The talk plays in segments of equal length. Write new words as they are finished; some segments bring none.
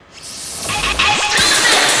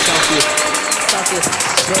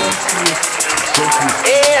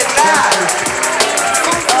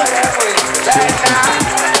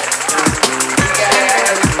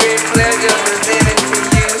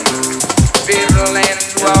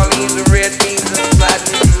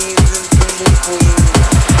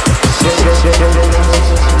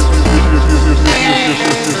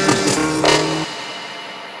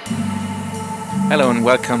Hello and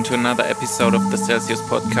welcome to another episode of the Celsius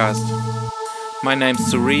podcast. My name's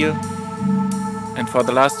Surreal, and for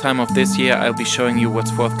the last time of this year I'll be showing you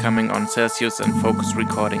what's forthcoming on Celsius and Focus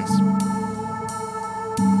recordings.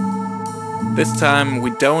 This time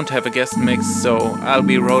we don't have a guest mix, so I'll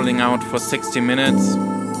be rolling out for 60 minutes.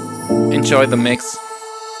 Enjoy the mix.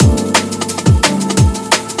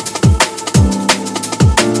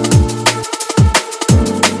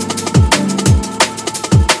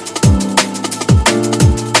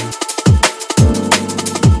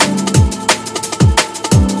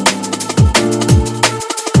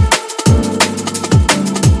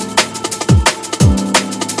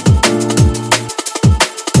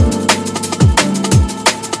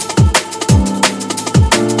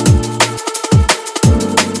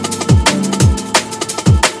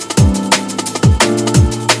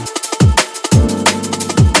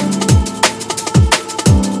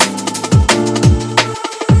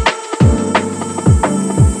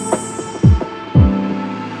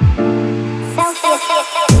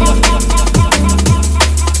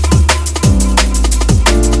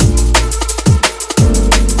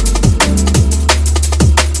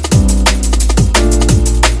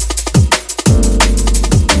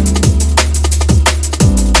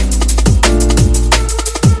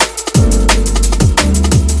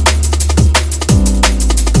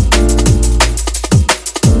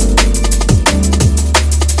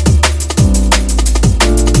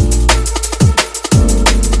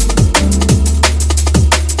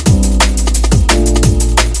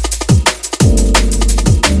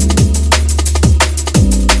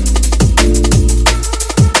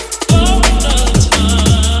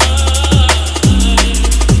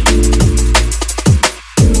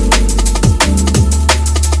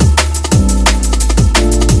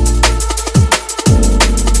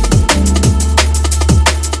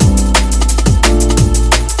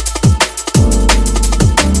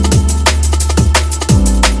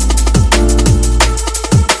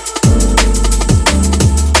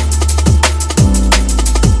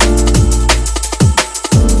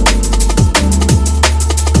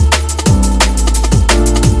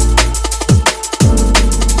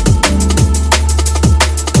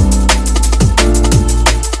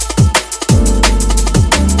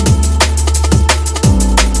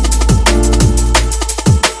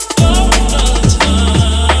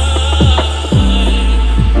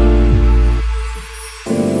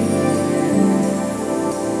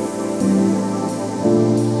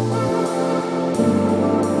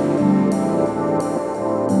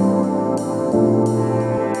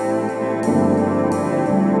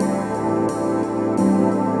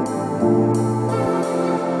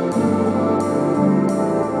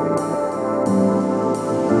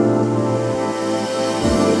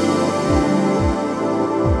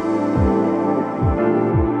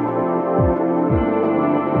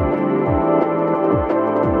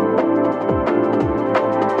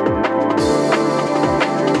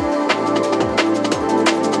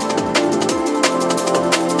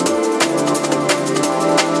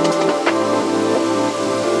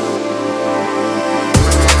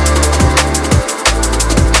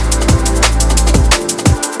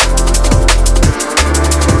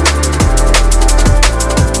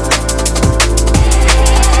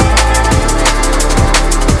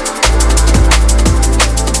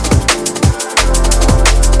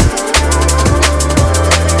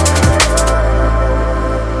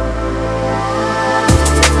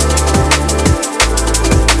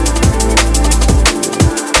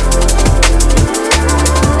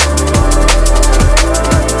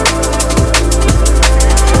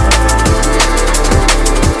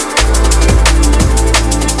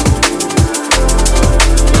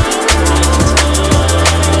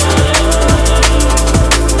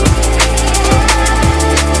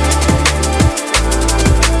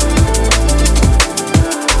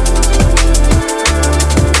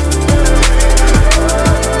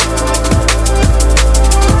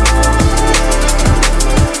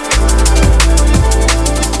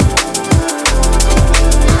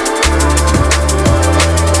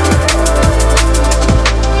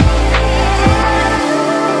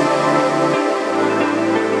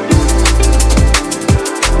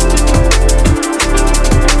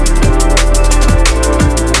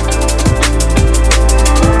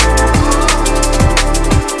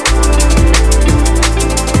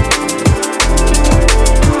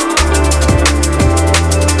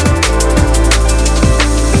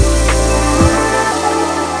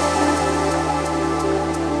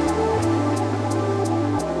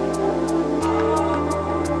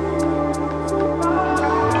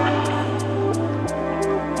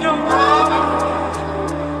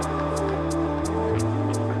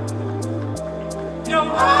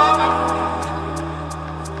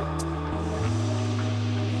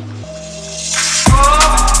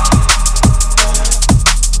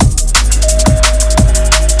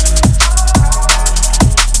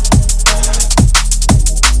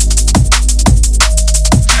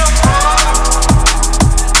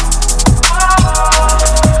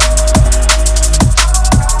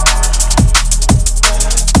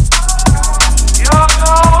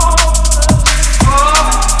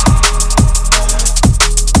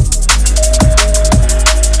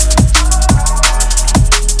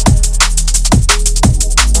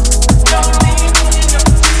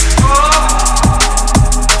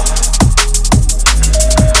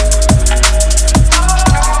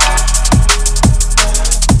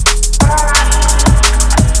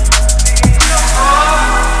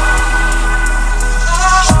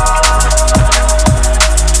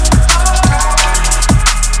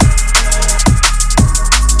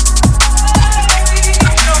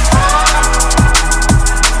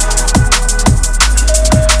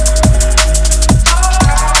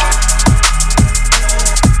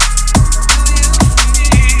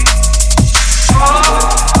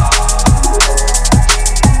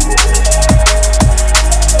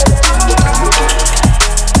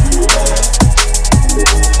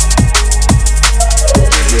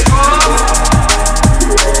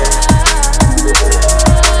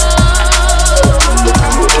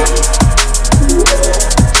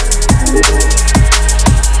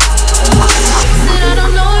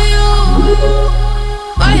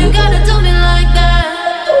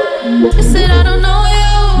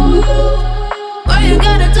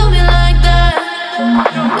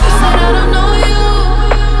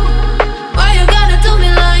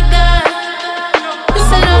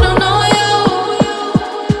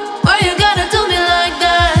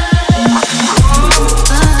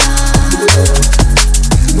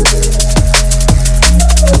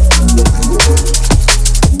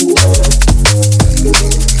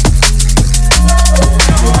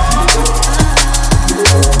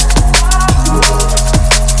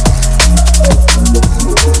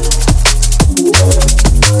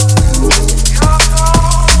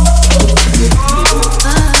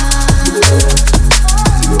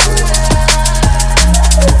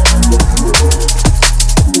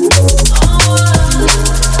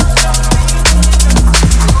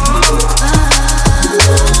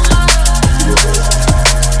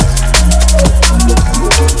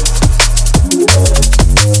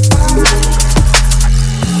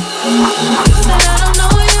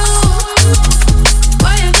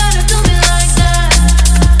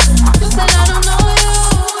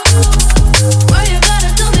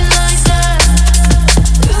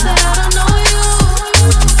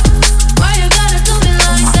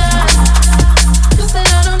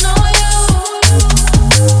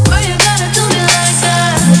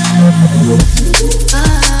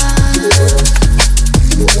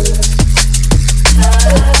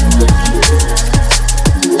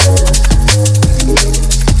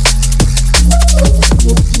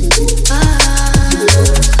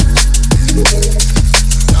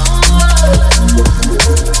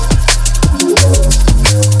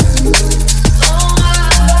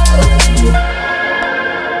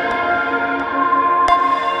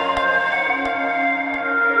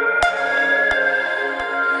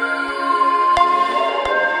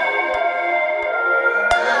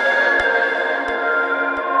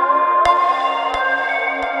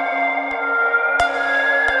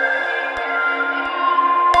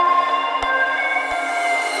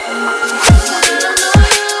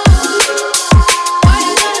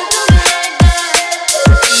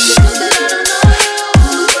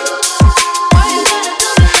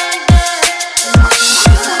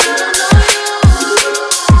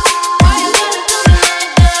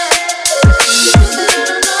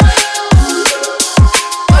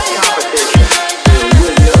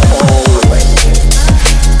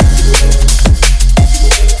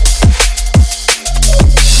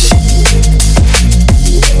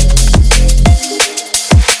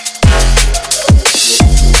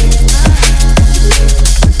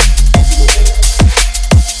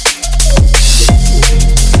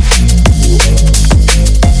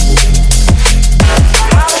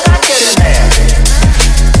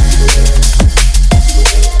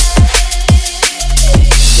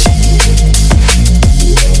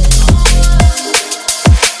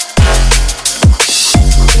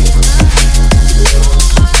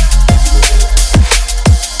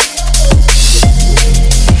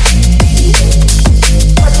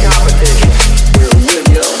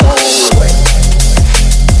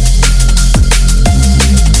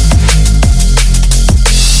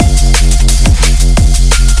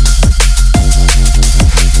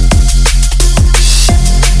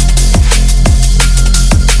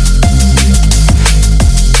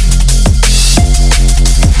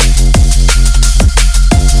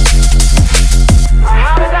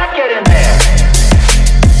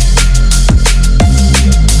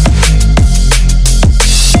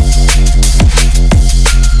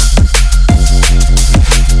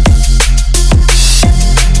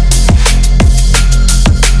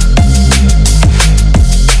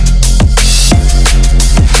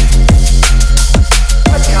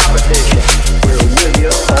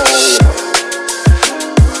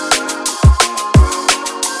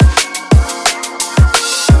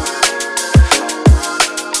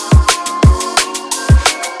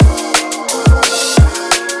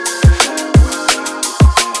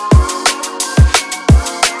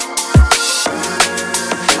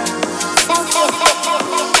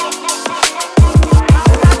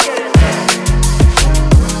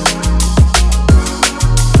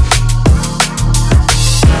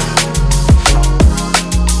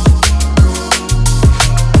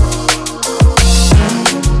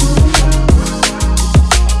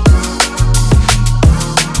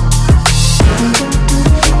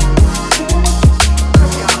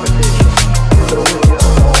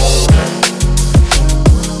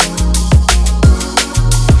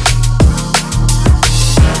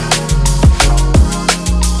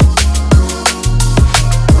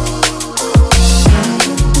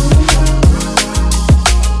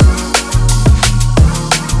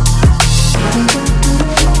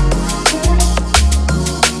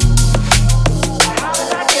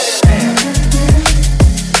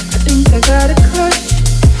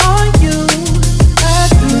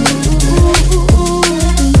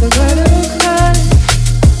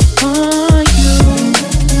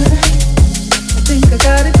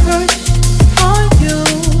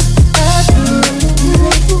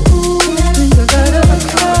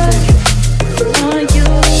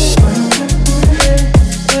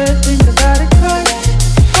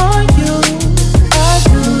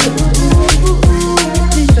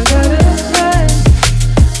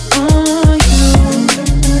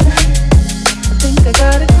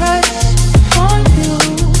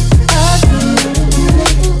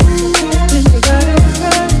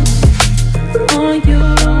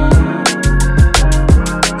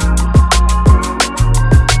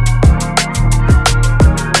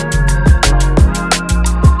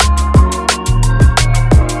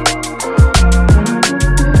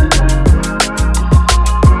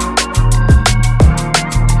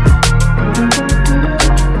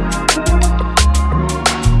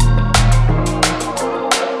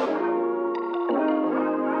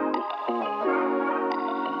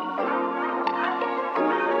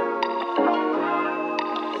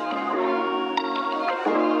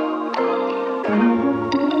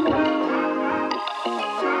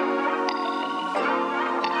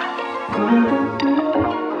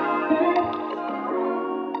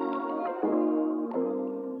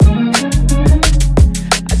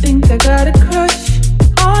 I got a crush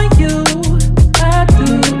on you, I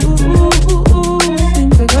do.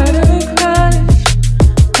 Think I got a crush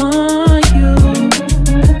on you.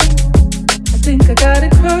 I think I got a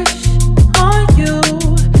crush on you,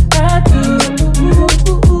 I do.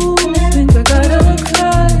 Think I got a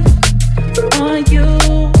crush on you.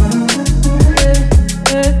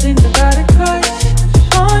 Yeah, think I got a crush.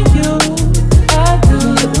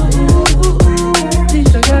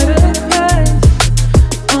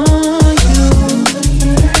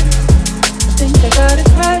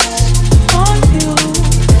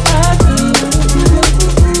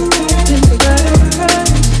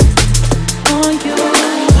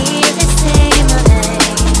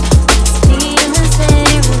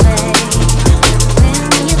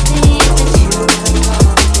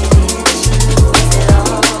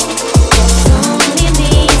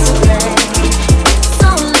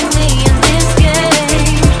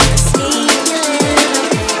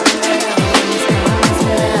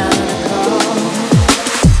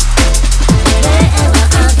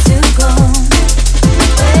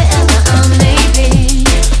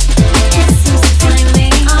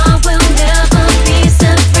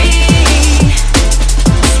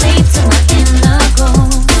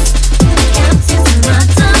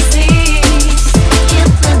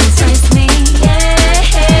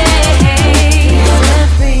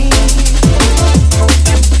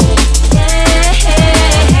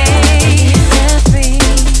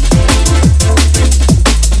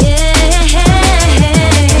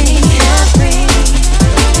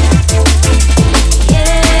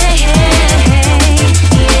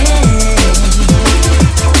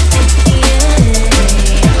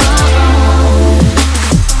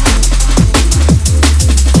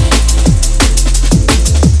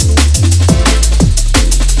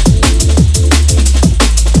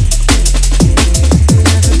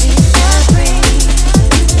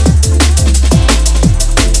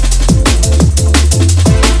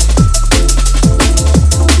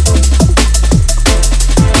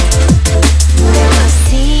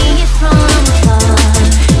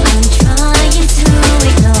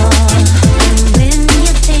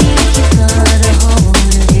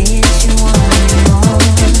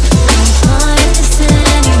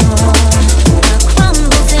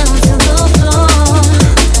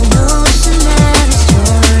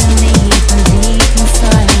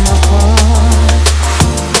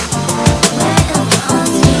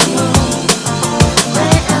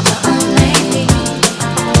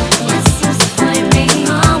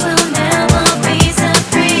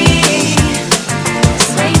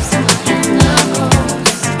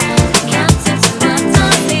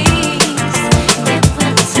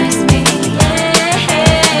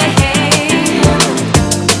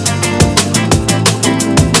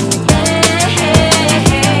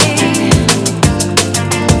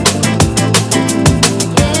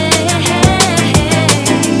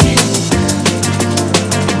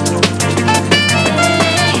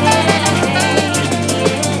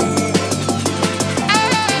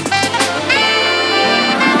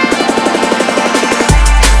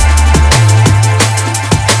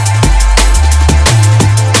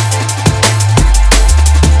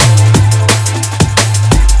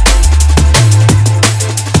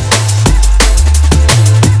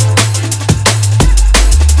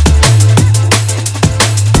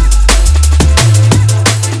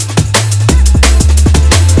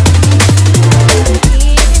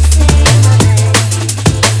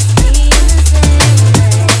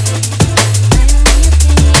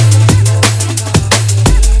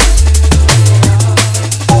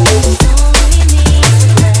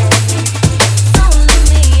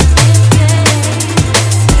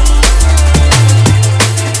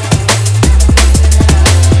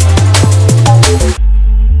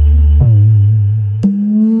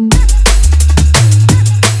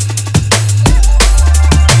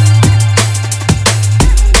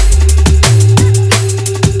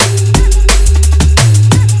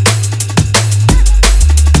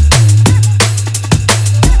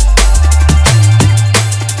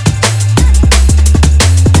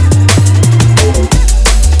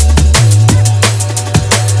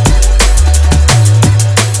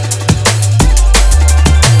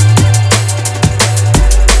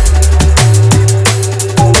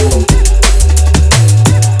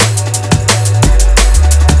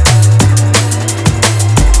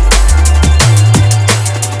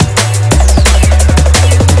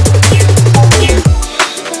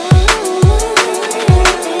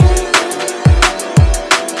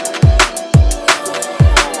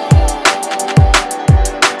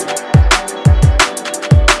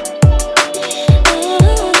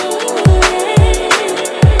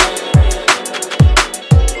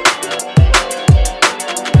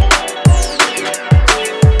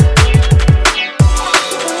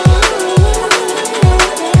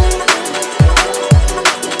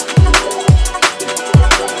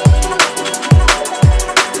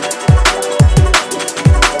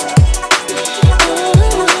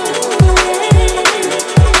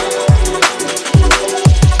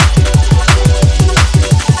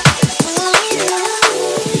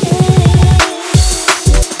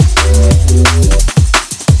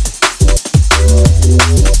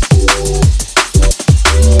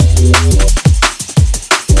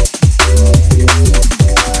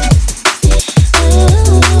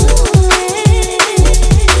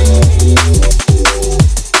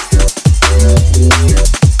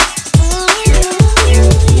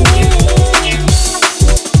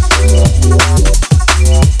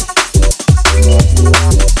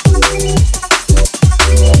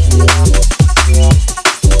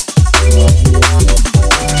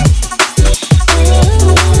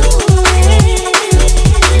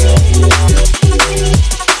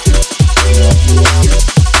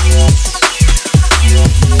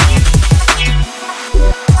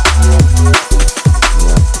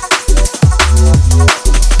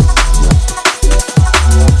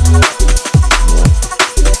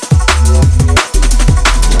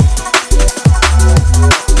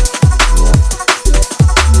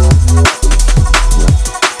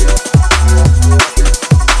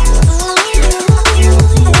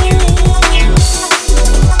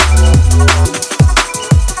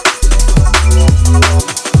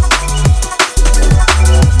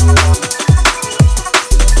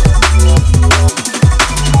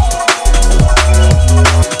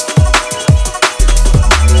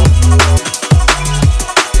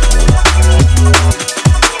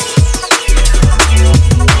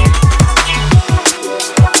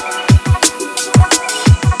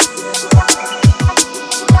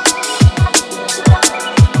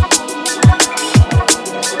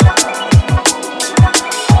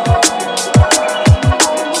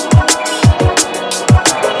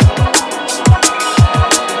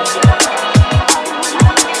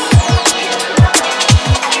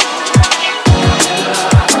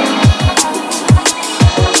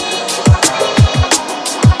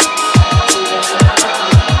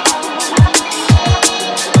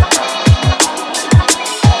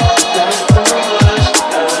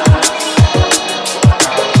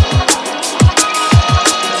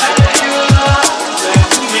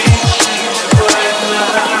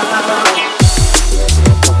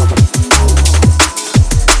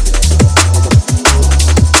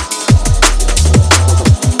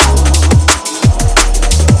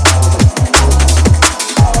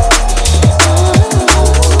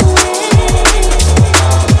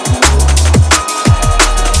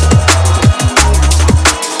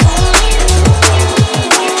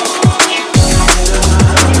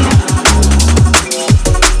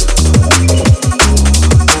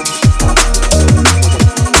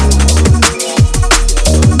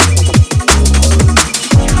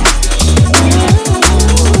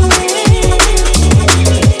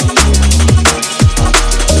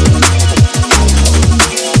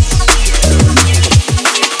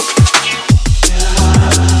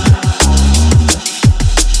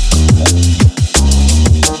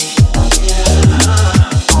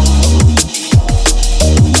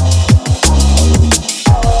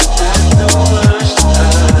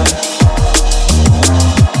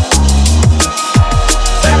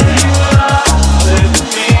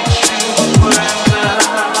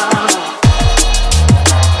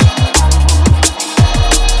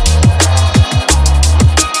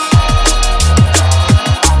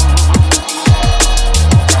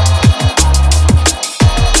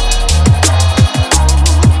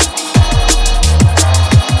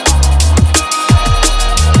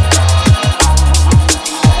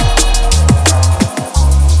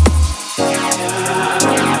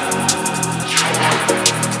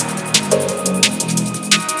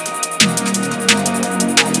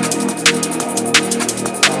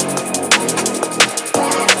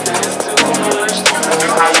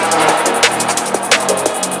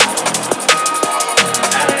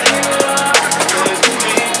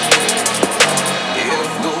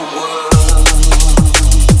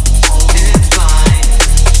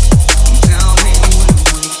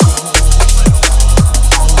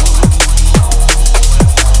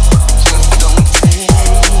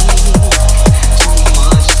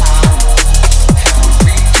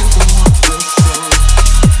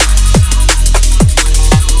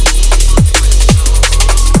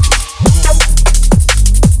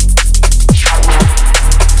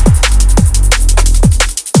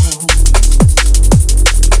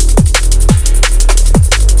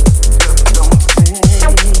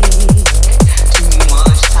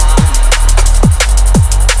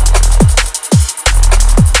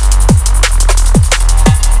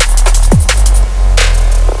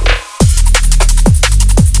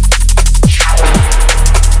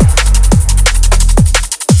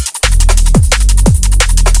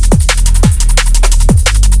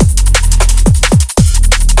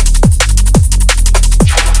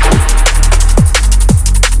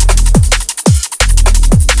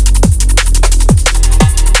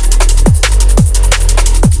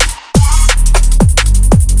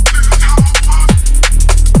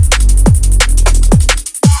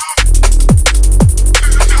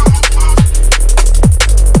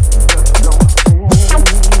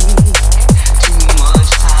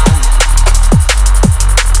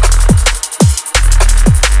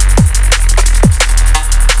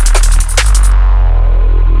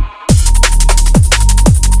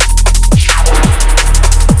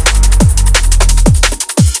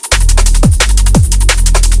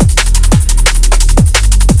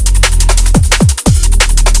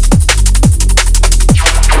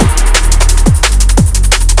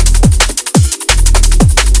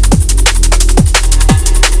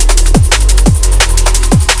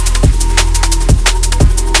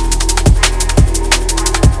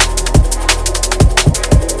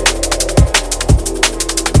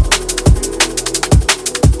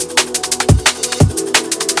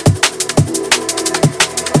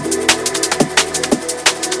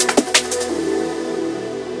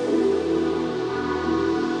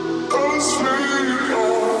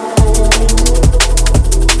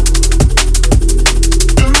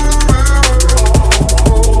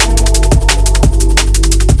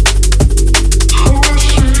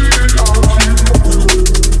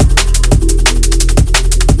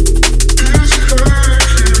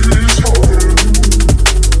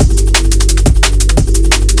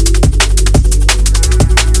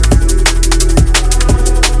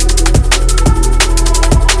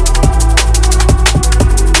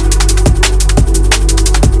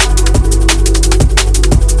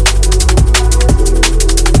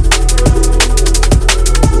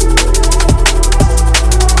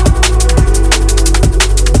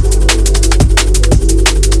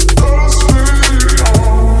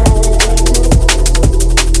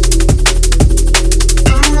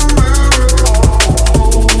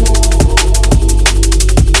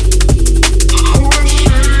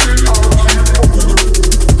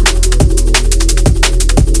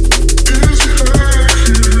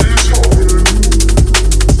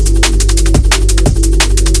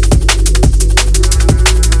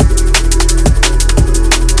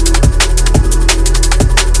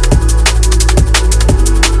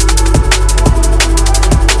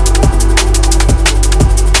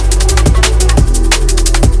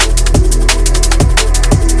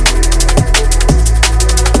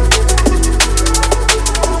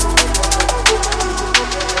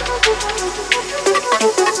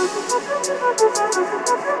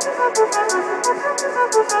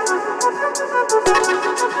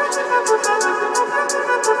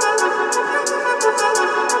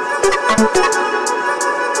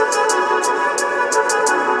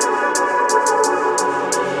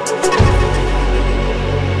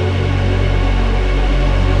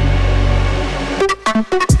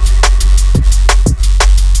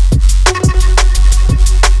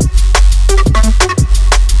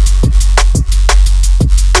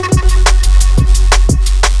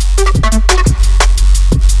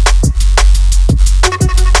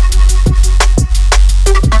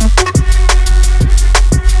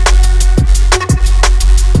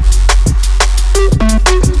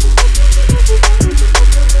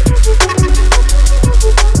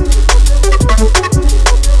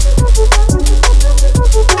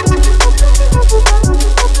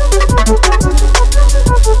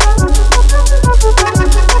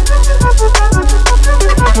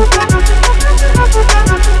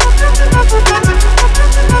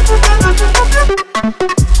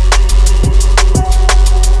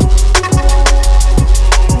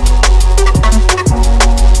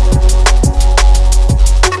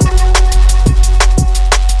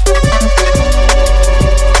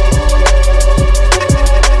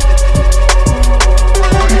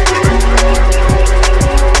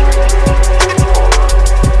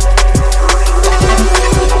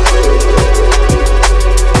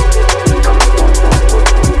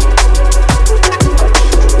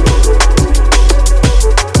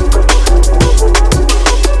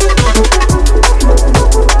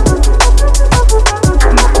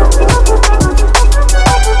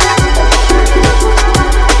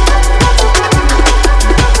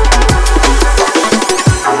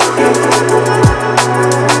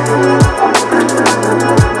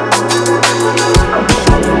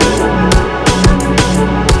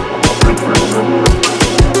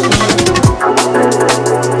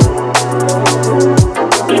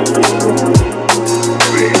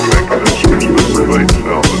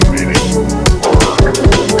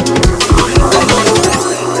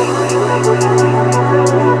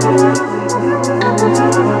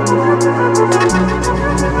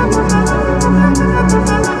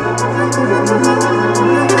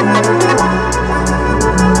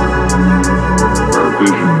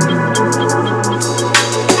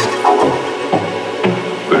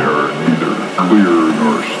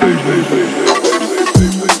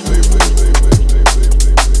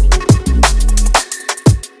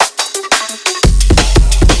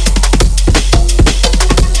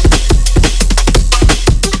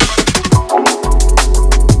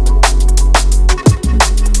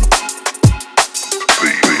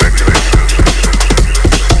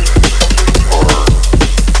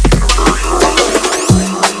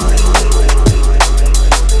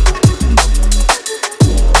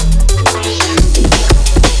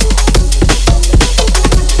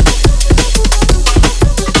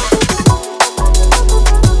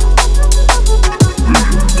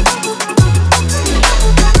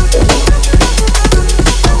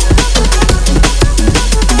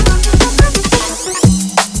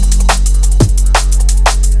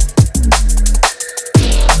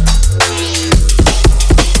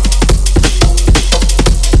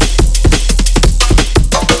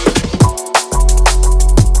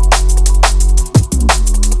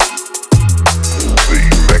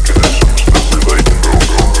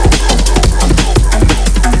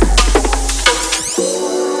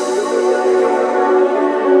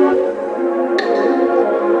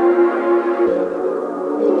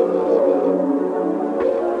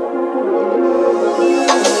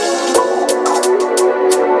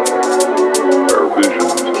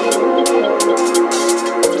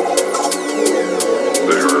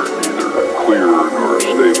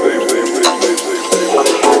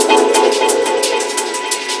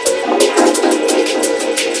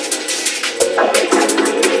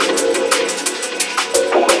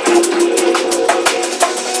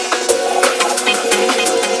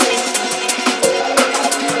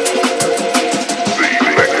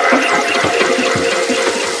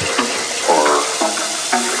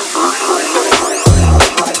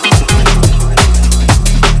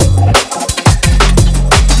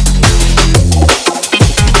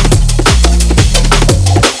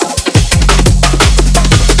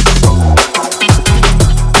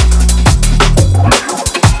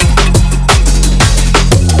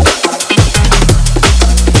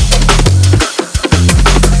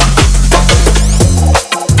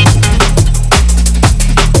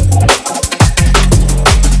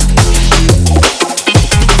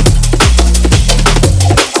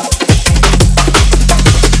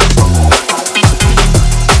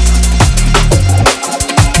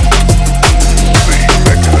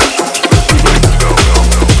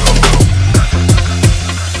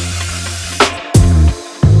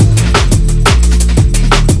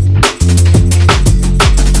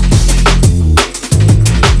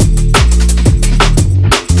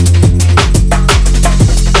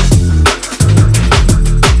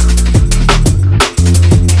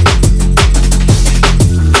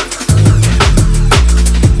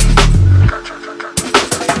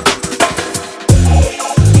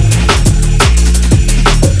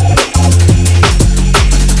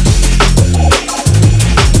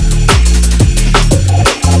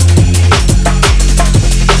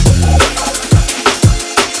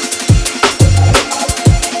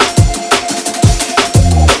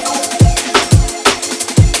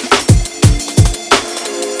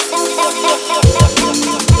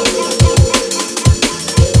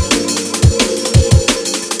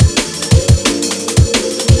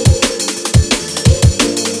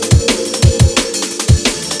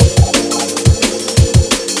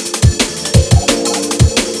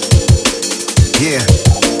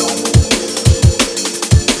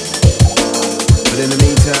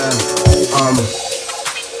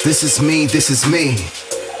 This is me, this is me.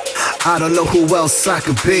 I don't know who else I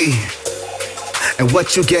could be. And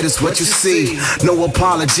what you get is what you see. No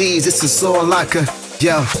apologies, this is all like a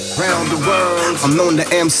round the world, I'm known to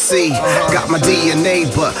MC. Got my DNA,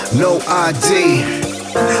 but no ID.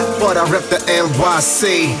 But I rep the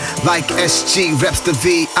NYC, like SG reps the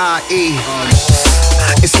VIE.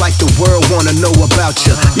 It's like the world wanna know about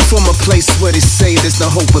you. You from a place where they say there's no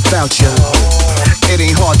hope without you. It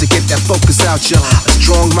ain't hard to get that focus out you. A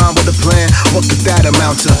strong mind with a plan, what could that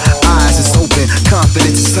amount to? Eyes is open,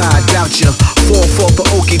 confidence is high, I doubt you. Fall for the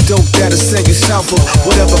okie doke that'll send you south of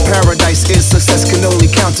whatever paradise is. Success can only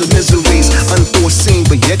counter miseries, unforeseen,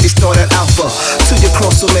 but yet they start at alpha. Till you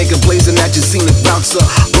cross Omega, blazing at your zenith bouncer.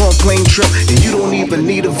 Long plane trip, and you don't even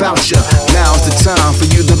need a voucher. Now's the time for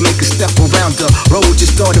you to make a step around the road.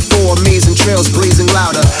 Just started 4 amazing trails, blazing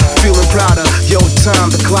louder, feeling prouder. Yo, time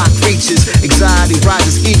the clock reaches, anxiety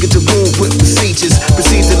rises, eager to move with procedures.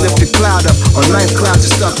 Proceed to lift the cloud up. On ninth cloud,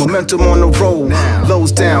 you're stuck. Momentum on the road.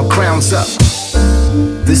 Lows down, crowns up.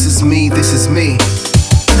 This is me, this is me.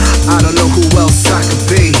 I don't know who else I could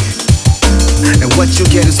be. And what you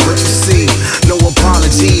get is what you see. No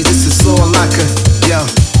apologies, this is all like a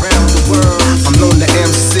round the world, I'm known to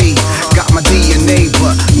MC. Got my DNA,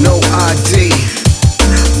 but no ID.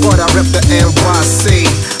 But I rep the NYC,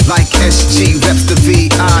 like SG reps the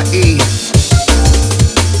VIE.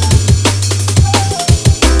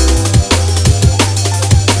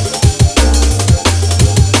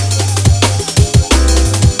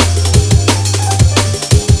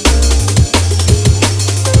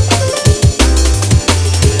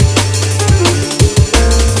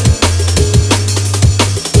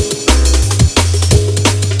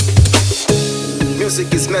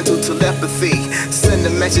 Music is mental telepathy,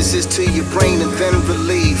 sending messages to your brain and then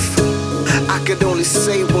relief. I could only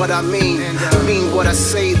say what I mean what I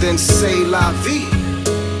say, then say la vie.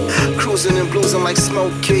 Cruising and bluesing like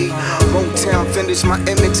Smokey, Motown vintage, my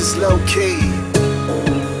image is low key.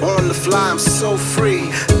 On the fly, I'm so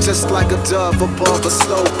free, just like a dove above a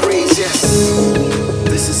slow breeze. Yes,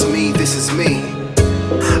 this is me, this is me.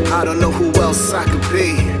 I don't know who else I could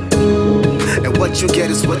be. And what you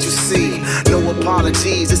get is what you see. No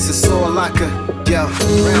apologies, this is all like a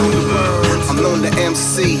round the world, I'm known to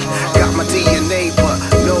MC. Got my DNA, but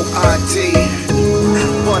no ID.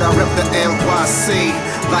 But I rep the NYC,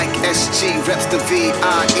 like SG reps the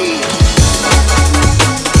VIE.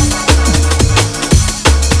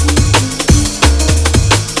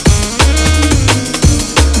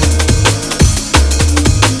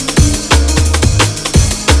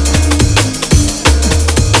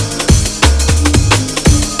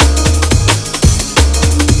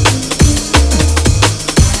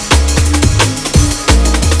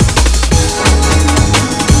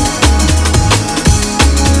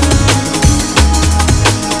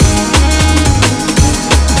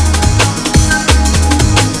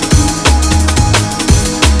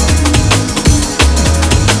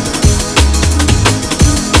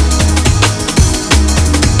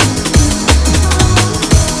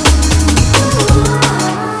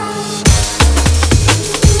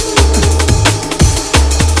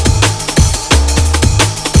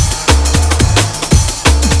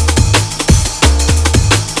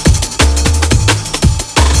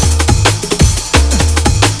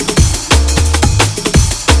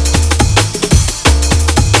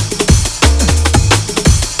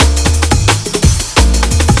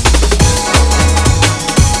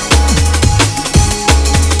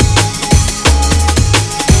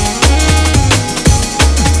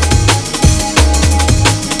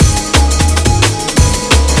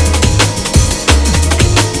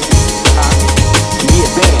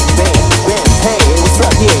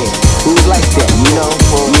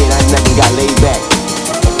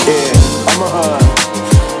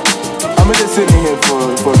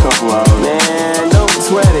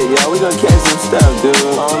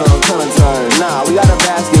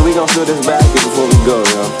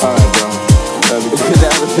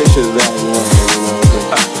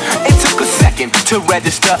 To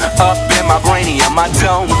register up in my brainium, my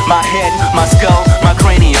dome, my head, my skull, my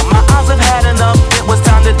cranium. My eyes have had enough, it was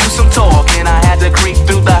time to do some talking. I had to creep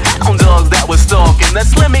through the hound dogs that was stalking. The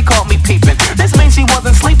Slimmy caught me peeping, this means she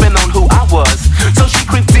wasn't sleeping on who I was. So she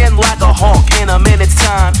creeped in like a hawk. In a minute's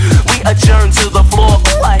time, we adjourned to the floor.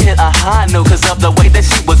 Ooh, I hit a high note cause of the way that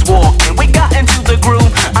she was walking. We got into the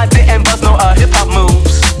groove, I didn't bust no hip-hop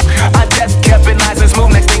moves. I just kept it nice and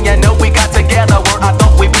smooth. Next thing you know, we got together where I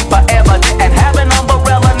thought we'd be forever. Didn't have an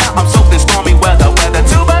umbrella, now I'm soaked in stormy weather. Whether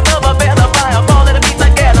two birds of a feather fly or fall, it'll be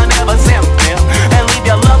together, never simple. And leave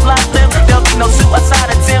your love life live. There'll be no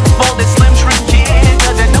suicide attempt for this slim shrimp kid.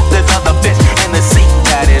 Cause you know there's other fish in the sea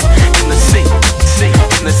that is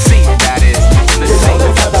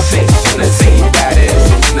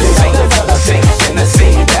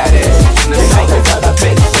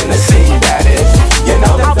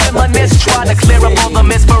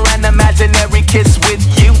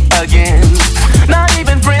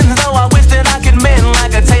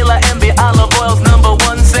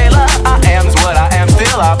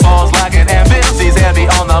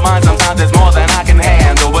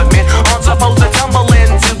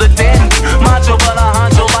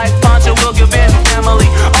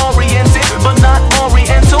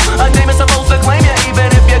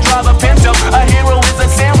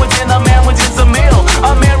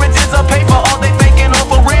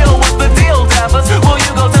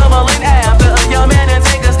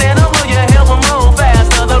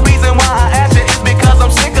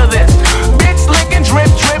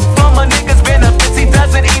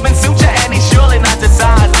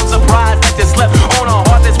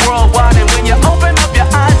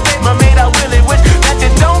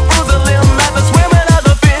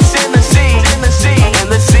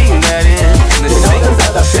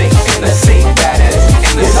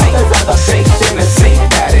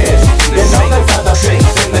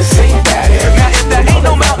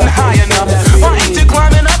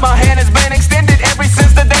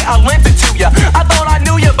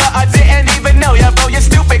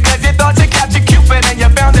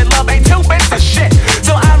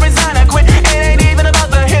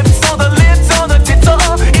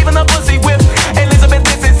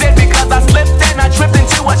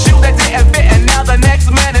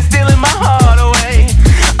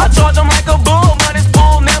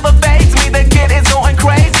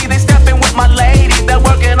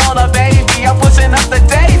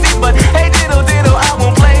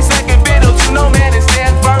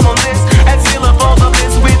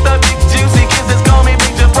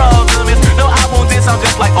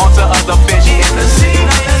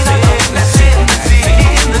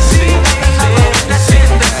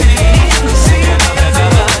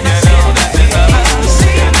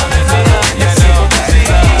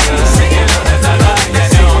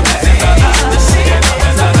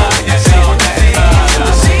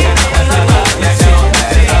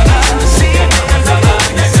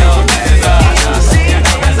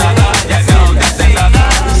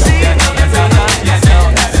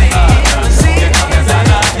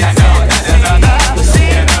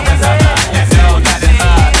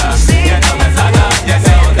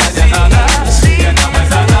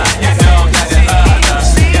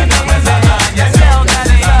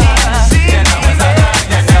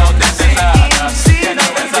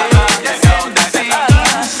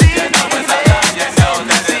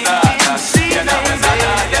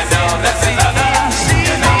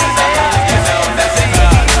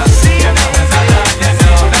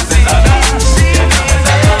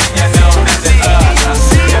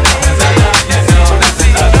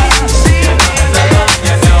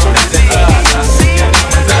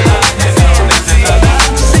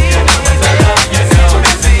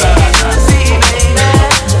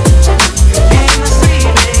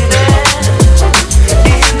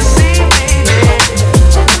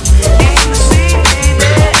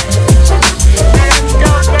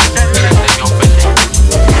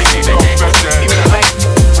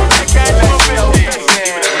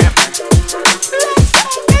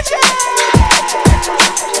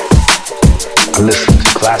listen to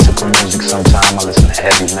classical music sometime, I listen to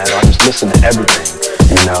heavy metal, I just listen to everything,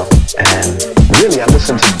 you know, and really I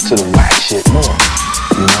listen to the whack shit more,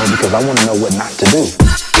 you know, because I want to know what not to do.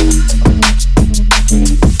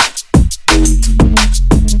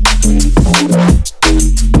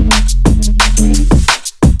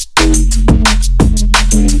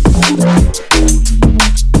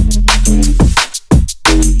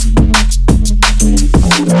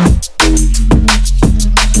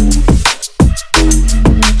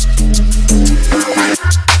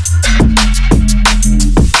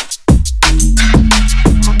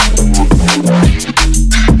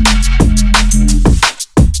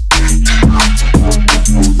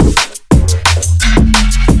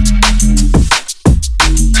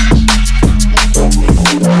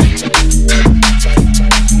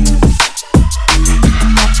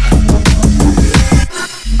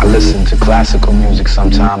 Classical music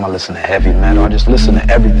sometime, I listen to heavy metal, I just listen to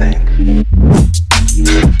everything.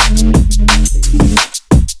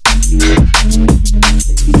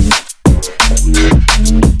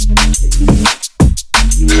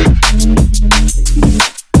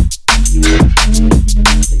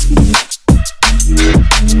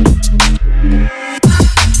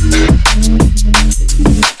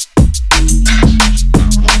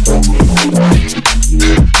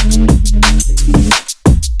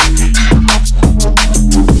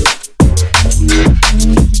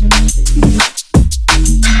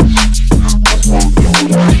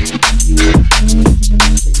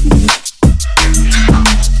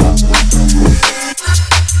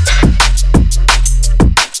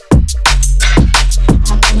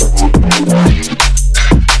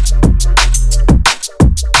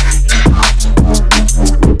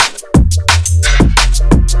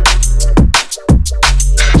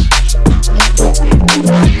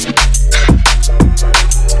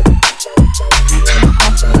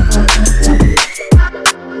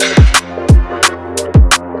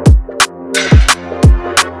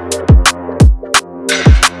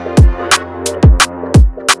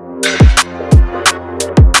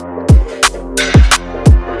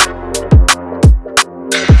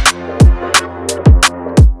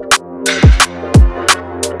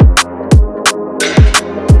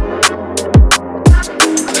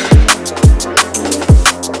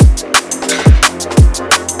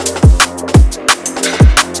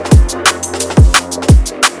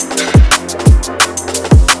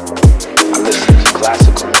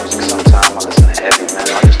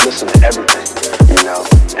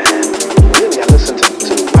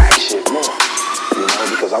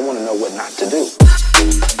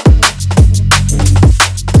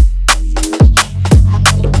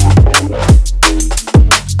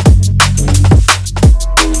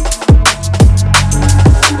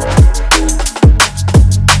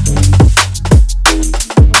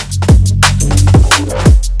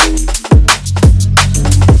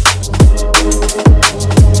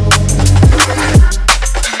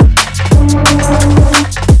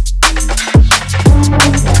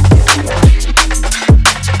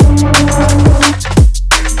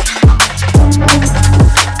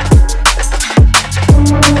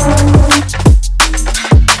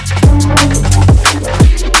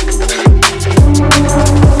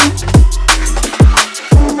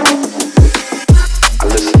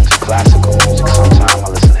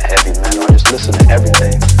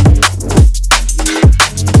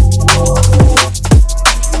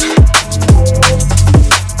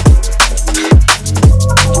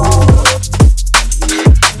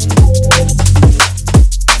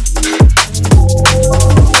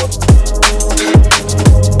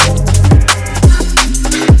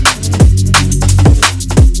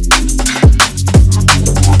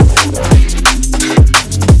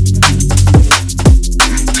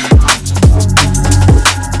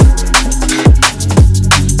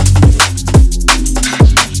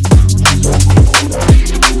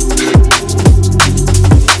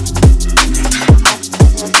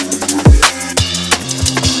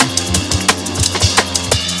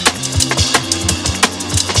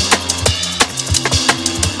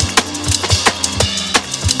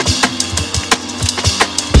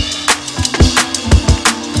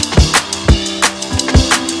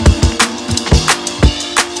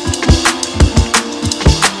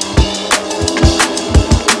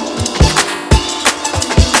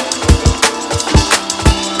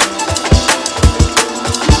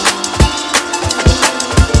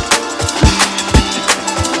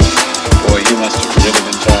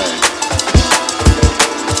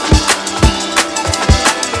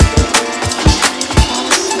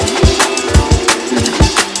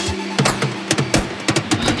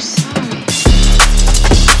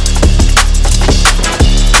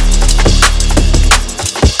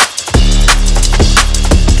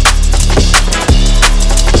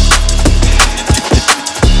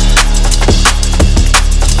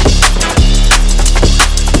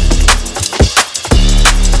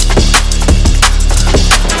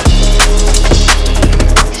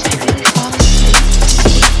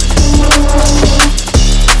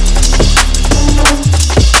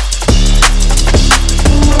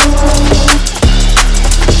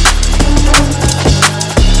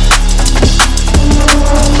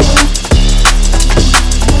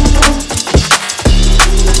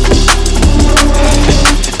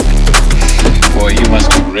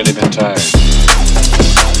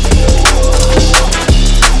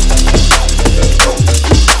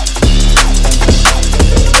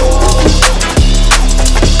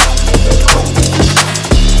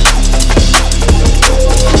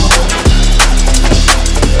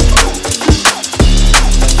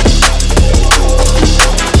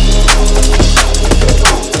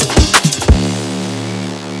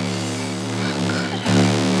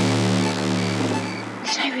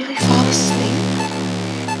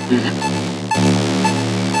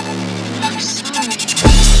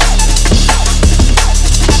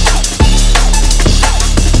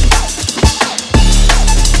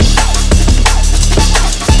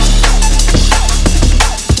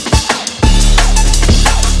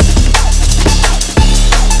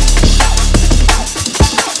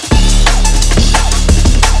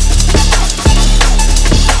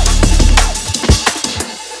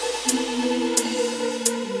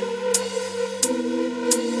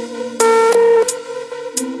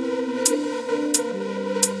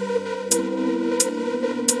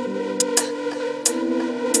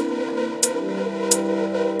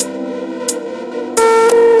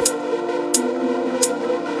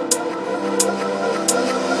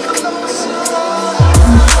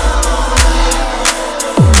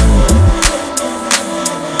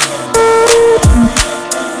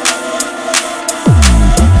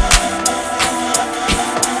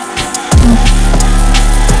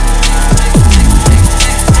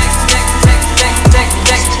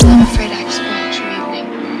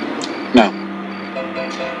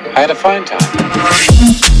 a fine time.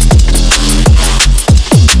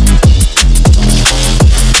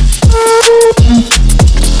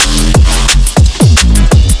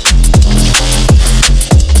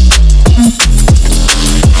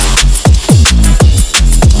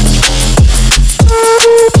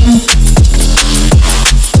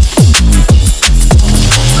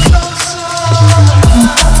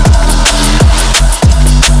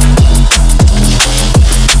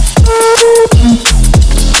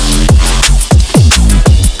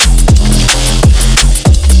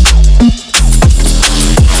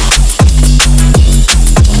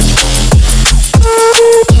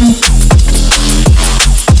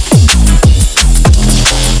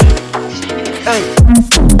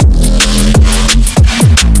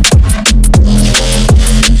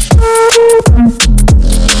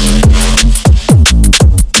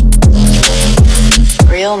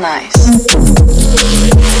 Real nice.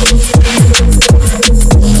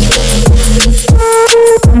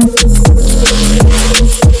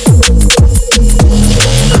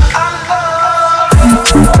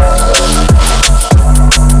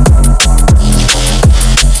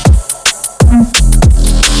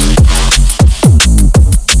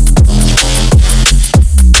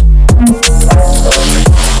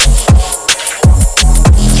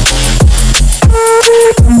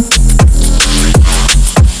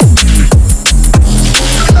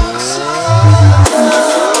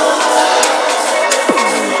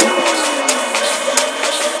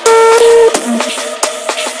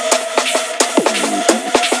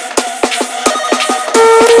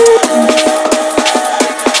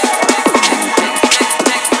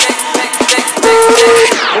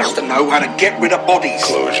 How to get rid of bodies.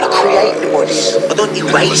 Close your create the bodies. But don't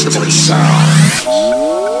erase the bodies.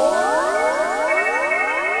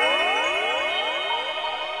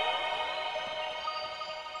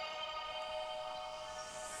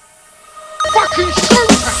 Fucking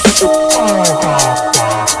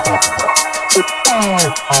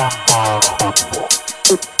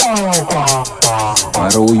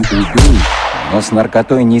Воруй, убей, но с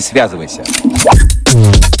наркотой не связывайся.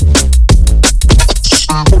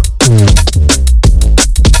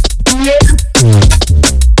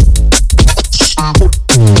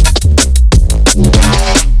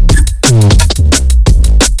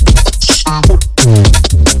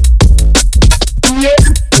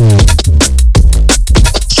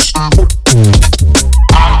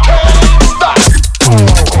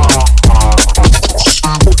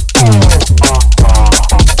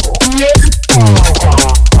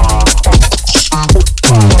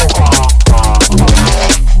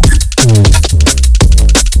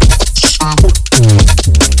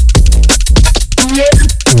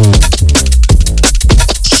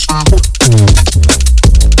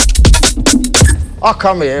 I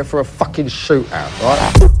come here for a fucking shootout,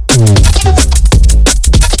 right?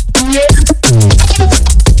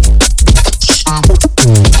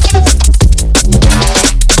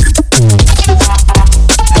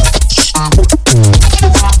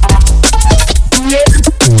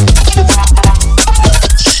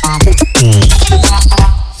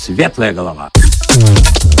 Светлая голова.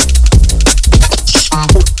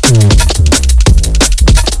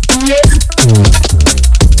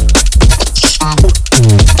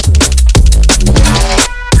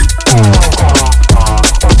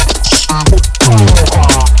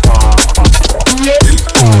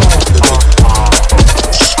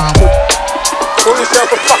 Call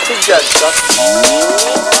yourself a fucking gangster.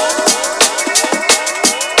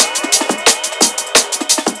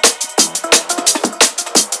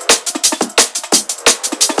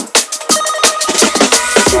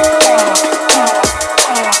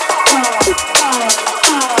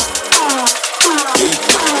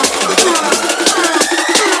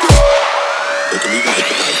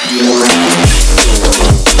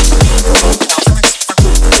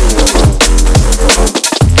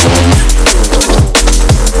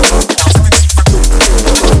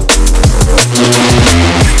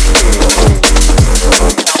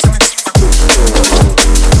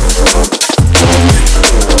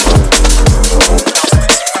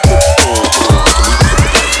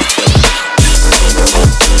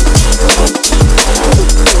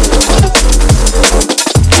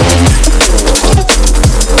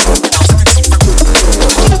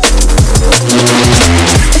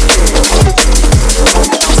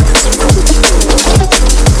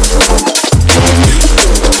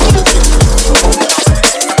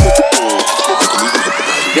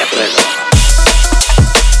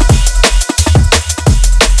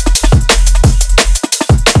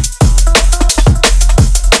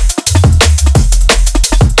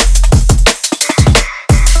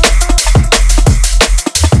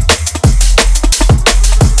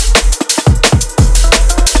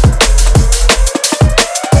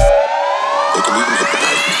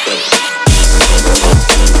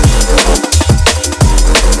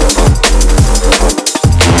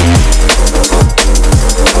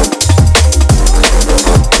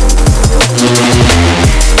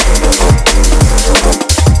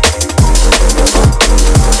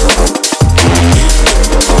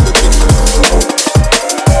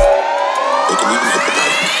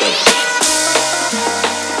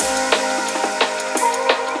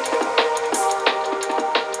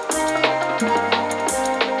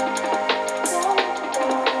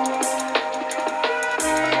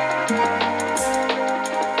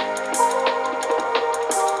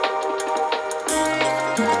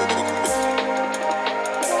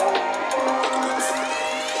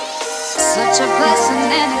 Such a blessing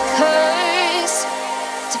and a curse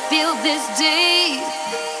to feel this deep.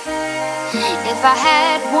 If I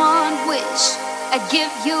had one wish, I'd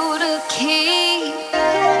give you the key.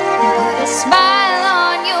 Put a smile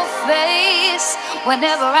on your face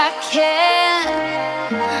whenever I can.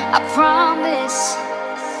 I promise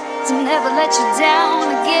to never let you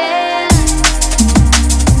down again.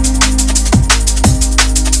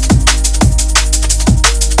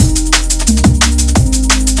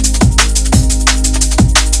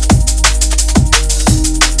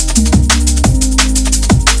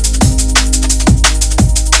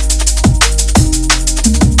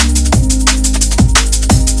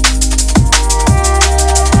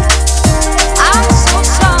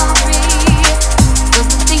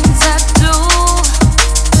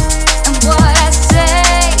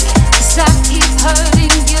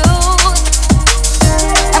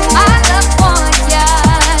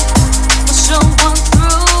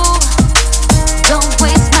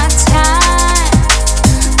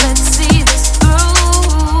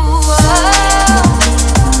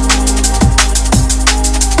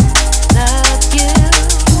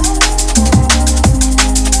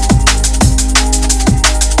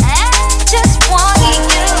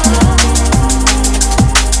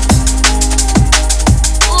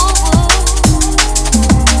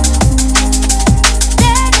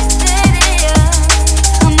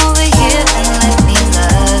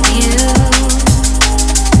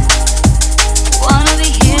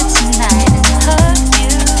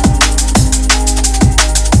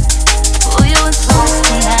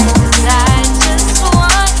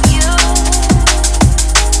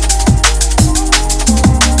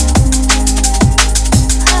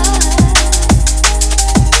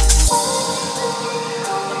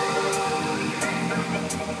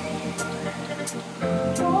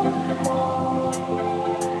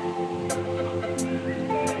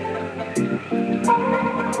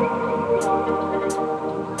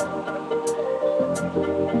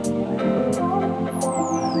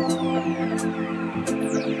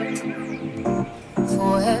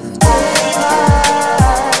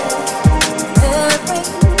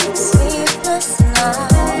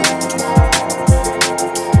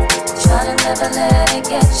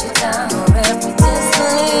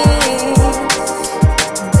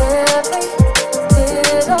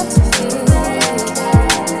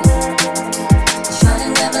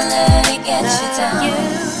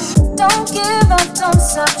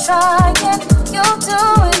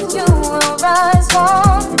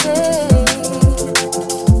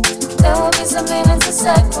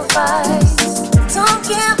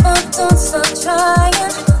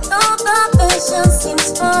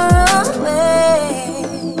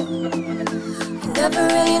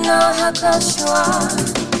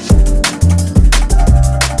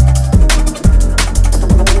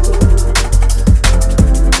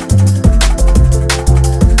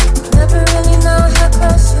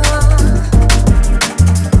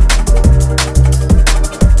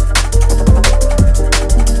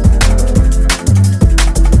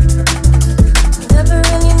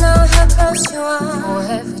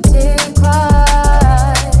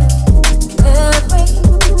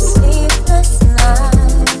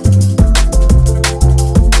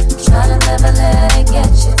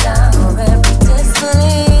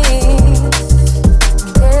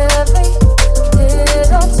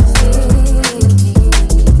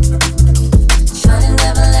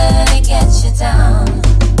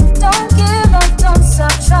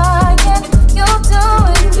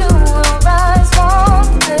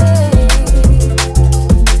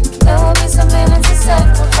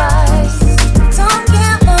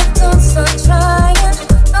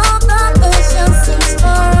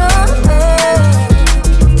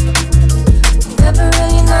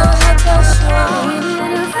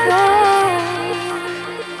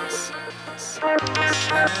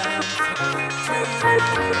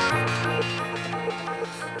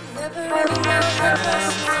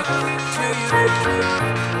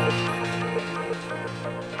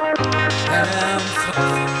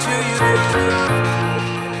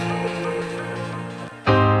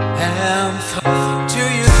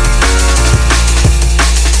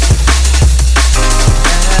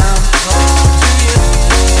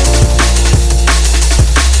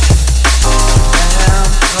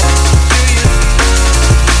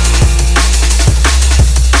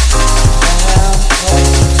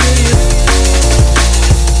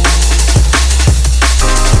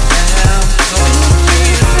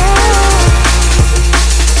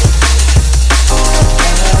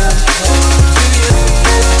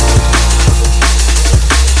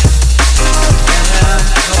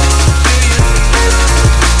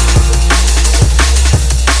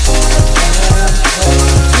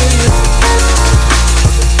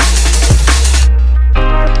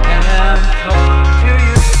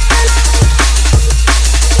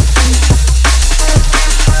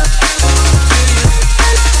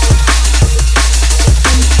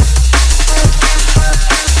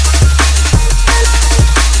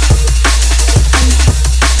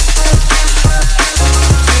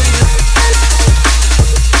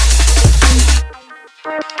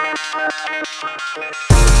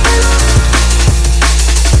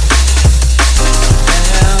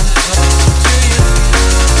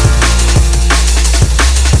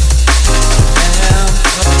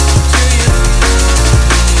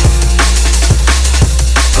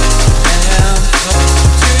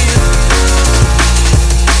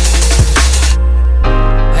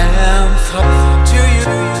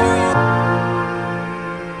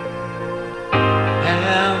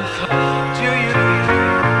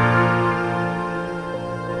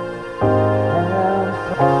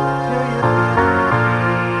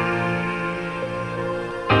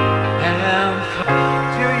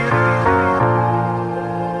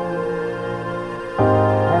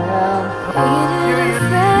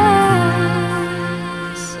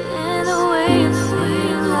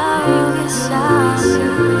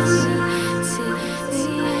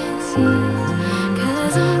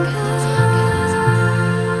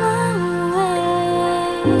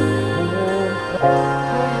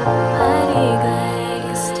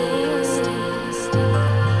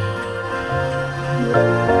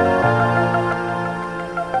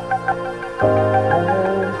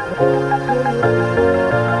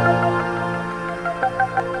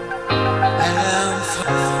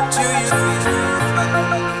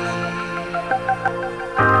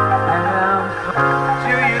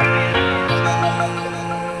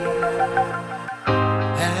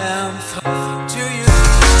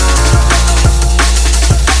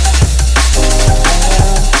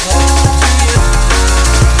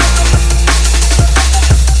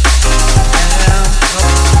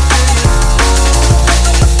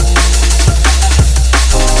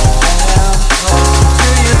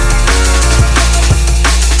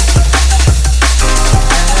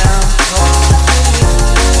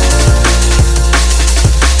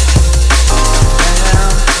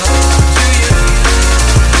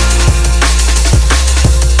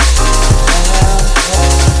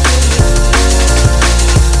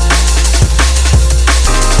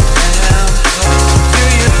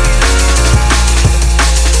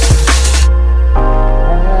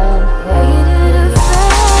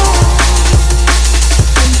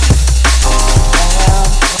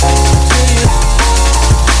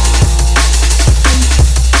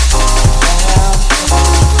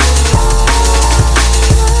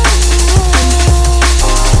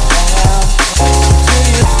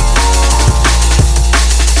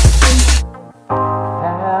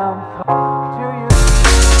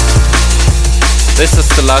 This is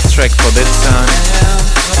the last track for this time.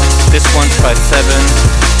 This one's by Seven.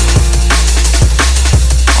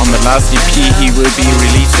 On the last EP he will be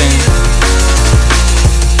releasing.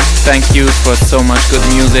 Thank you for so much good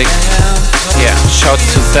music. Yeah,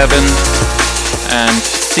 shouts to Seven, and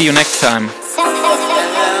see you next time.